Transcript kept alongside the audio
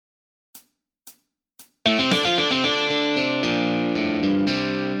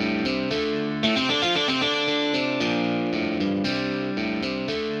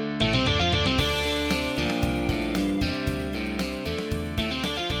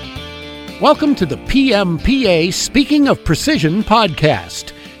Welcome to the PMPA Speaking of Precision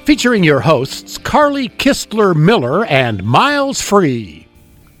podcast, featuring your hosts Carly Kistler Miller and Miles Free.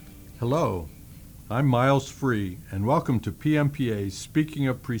 Hello, I'm Miles Free, and welcome to PMPA's Speaking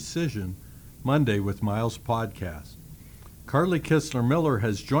of Precision Monday with Miles podcast. Carly Kistler Miller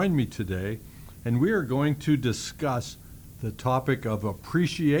has joined me today, and we are going to discuss the topic of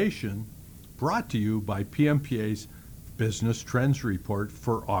appreciation brought to you by PMPA's Business Trends Report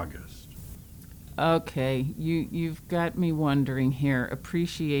for August. Okay, you've got me wondering here.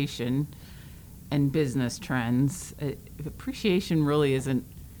 Appreciation and business trends. Appreciation really isn't,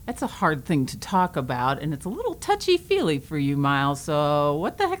 that's a hard thing to talk about, and it's a little touchy-feely for you, Miles. So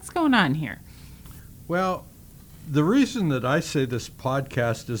what the heck's going on here? Well, the reason that I say this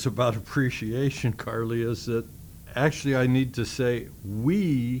podcast is about appreciation, Carly, is that actually I need to say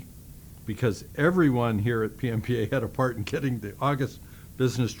we, because everyone here at PMPA had a part in getting the August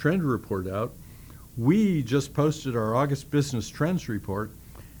Business Trend Report out. We just posted our August Business Trends Report,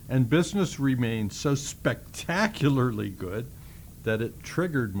 and business remained so spectacularly good that it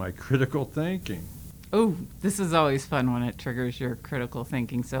triggered my critical thinking. Oh, this is always fun when it triggers your critical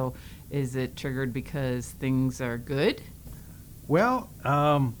thinking. So is it triggered because things are good? Well,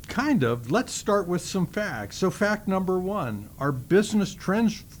 kind of. Let's start with some facts. So fact number one, our Business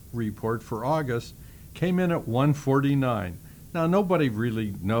Trends Report for August came in at 149. Now, nobody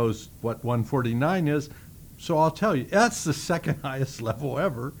really knows what 149 is, so I'll tell you. That's the second highest level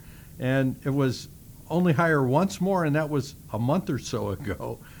ever, and it was only higher once more, and that was a month or so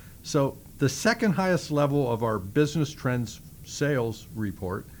ago. So the second highest level of our Business Trends Sales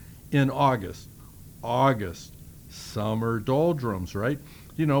Report in August. Summer doldrums, right?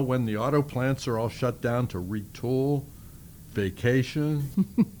 You know, when the auto plants are all shut down to retool,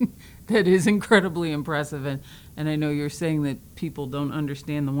 vacation. That is incredibly impressive, and I know you're saying that people don't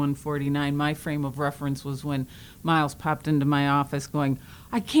understand the 149. My frame of reference was when Miles popped into my office going,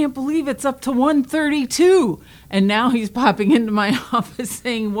 I can't believe it's up to 132, and now he's popping into my office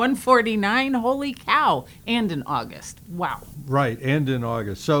saying 149, holy cow, and in August. Wow. Right, and in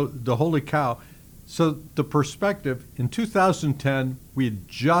August. So the holy cow. So the perspective, in 2010, we had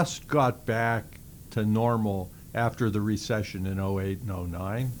just got back to normal after the recession in 08 and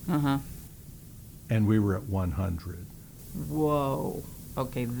 09, and we were at 100. Whoa.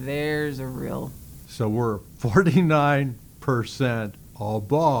 Okay, there's a real... So we're 49%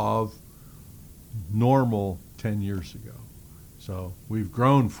 above normal 10 years ago. So we've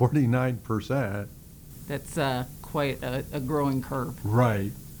grown 49%. That's quite a growing curve.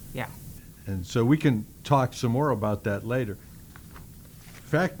 Right. Yeah. And so we can talk some more about that later.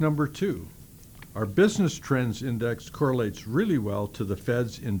 Fact number two. Our Business Trends Index correlates really well to the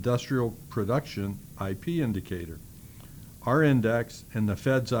Fed's Industrial Production IP indicator. Our index and the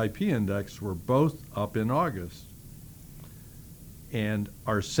Fed's IP index were both up in August. And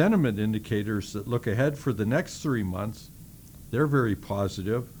our sentiment indicators that look ahead for the next 3 months, they're very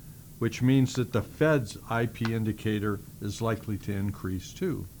positive, which means that the Fed's IP indicator is likely to increase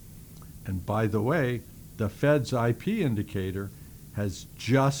too. And by the way, the Fed's IP indicator has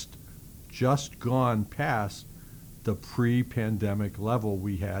just gone past the pre-pandemic level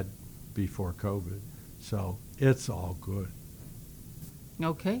we had before COVID. So it's all good.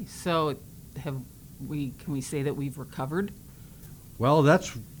 Okay, so can we say that we've recovered? Well,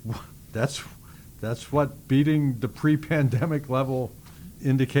 that's what beating the pre-pandemic level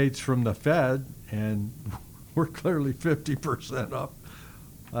indicates from the Fed, and we're clearly 50% up.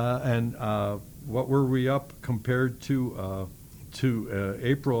 And what were we up compared to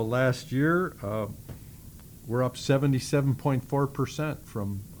April last year? We're up 77.4%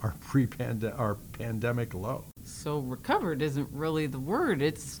 from our our pandemic low. So recovered isn't really the word.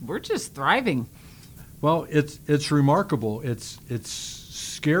 We're just thriving. Well, it's remarkable. It's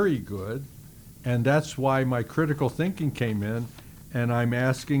scary good, and that's why my critical thinking came in, and I'm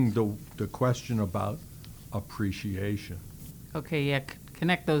asking the question about appreciation. Okay, yeah,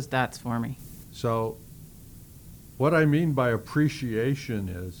 connect those dots for me. So what I mean by appreciation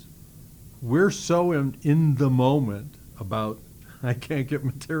is we're so in the moment about, I can't get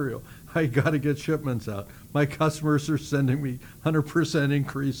material. I got to get shipments out. My customers are sending me 100%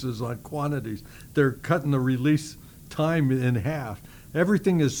 increases on quantities. They're cutting the release time in half.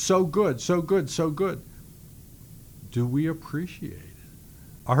 Everything is so good, so good, so good. Do we appreciate it?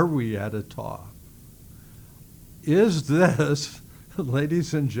 Are we at a top? Is this,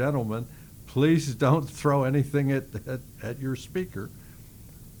 ladies and gentlemen, please don't throw anything at your speaker.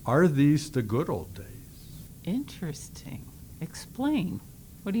 Are these the good old days? Interesting. Explain.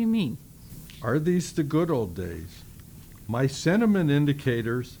 What do you mean? Are these the good old days? My sentiment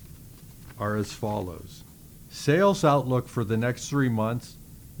indicators are as follows. Sales outlook for the next 3 months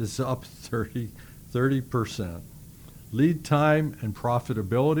is up 30%. Lead time and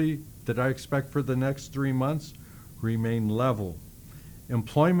profitability that I expect for the next 3 months remain level.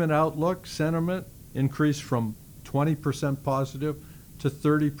 Employment outlook sentiment increased from 20% positive to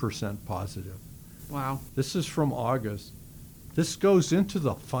 30% positive. Wow. This is from August. This goes into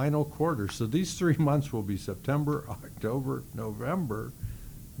the final quarter. So these 3 months will be September, October, November.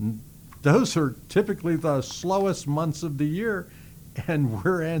 Those are typically the slowest months of the year, and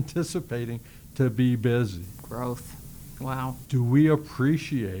we're anticipating to be busy. Growth. Wow. Do we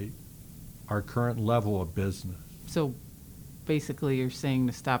appreciate our current level of business? So basically you're saying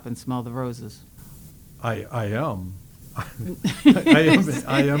to stop and smell the roses. I am.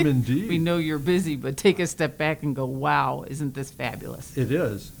 I am indeed. We know you're busy, but take a step back and go, wow, isn't this fabulous? It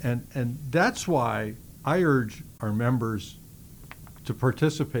is. And that's why I urge our members to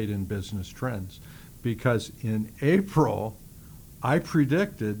participate in Business Trends, because in April, I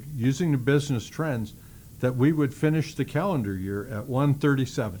predicted, using the Business Trends, that we would finish the calendar year at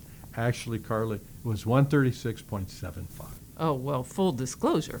 137. Actually, Carly, it was 136.75. Oh, well, full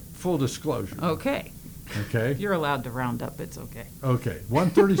disclosure. Full disclosure. Okay. Okay? You're allowed to round up. It's okay. Okay.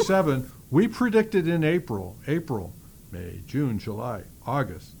 137, we predicted in April, May, June, July,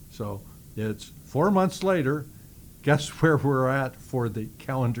 August. So it's 4 months later. Guess where we're at for the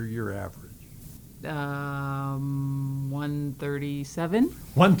calendar year average? 137.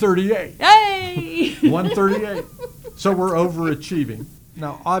 138. Hey! 138. So we're overachieving.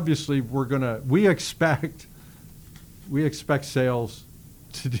 Now, obviously, we expect sales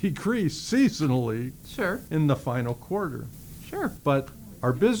to decrease seasonally Sure. in the final quarter. Sure. But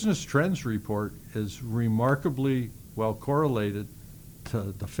our business trends report is remarkably well correlated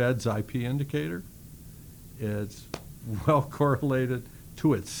to the Fed's IP indicator. It's well correlated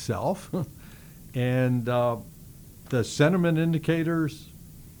to itself. And the sentiment indicators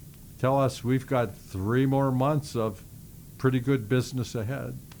tell us we've got 3 more months of pretty good business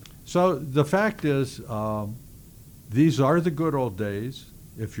ahead. So the fact is, these are the good old days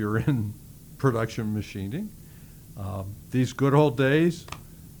if you're in production machining. These good old days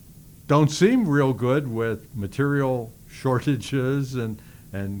don't seem real good with material shortages and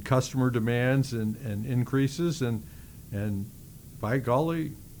customer demands and increases. And by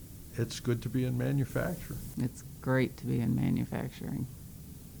golly, it's good to be in manufacturing. It's great to be in manufacturing.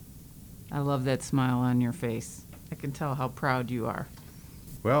 I love that smile on your face. I can tell how proud you are.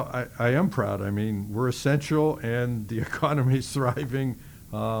 Well, I am proud. I mean, we're essential, and the economy's thriving,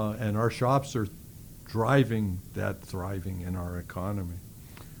 and our shops are driving that thriving in our economy.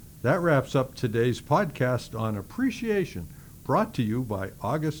 That wraps up today's podcast on appreciation, brought to you by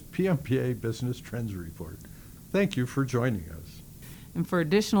August PMPA Business Trends Report. Thank you for joining us. And for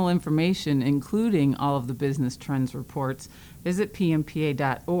additional information, including all of the business trends reports, visit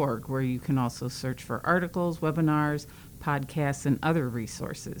pmpa.org, where you can also search for articles, webinars, podcasts, and other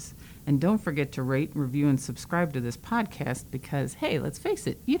resources. And don't forget to rate, review, and subscribe to this podcast because, hey, let's face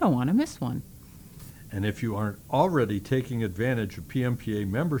it, you don't want to miss one. And if you aren't already taking advantage of PMPA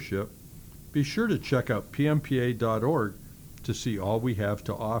membership, be sure to check out pmpa.org to see all we have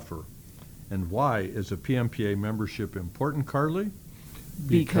to offer. And why is a PMPA membership important, Carly?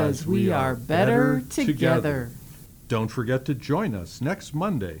 Because we are better together. Don't forget to join us next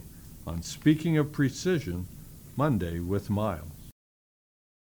Monday on Speaking of Precision, Monday with Miles.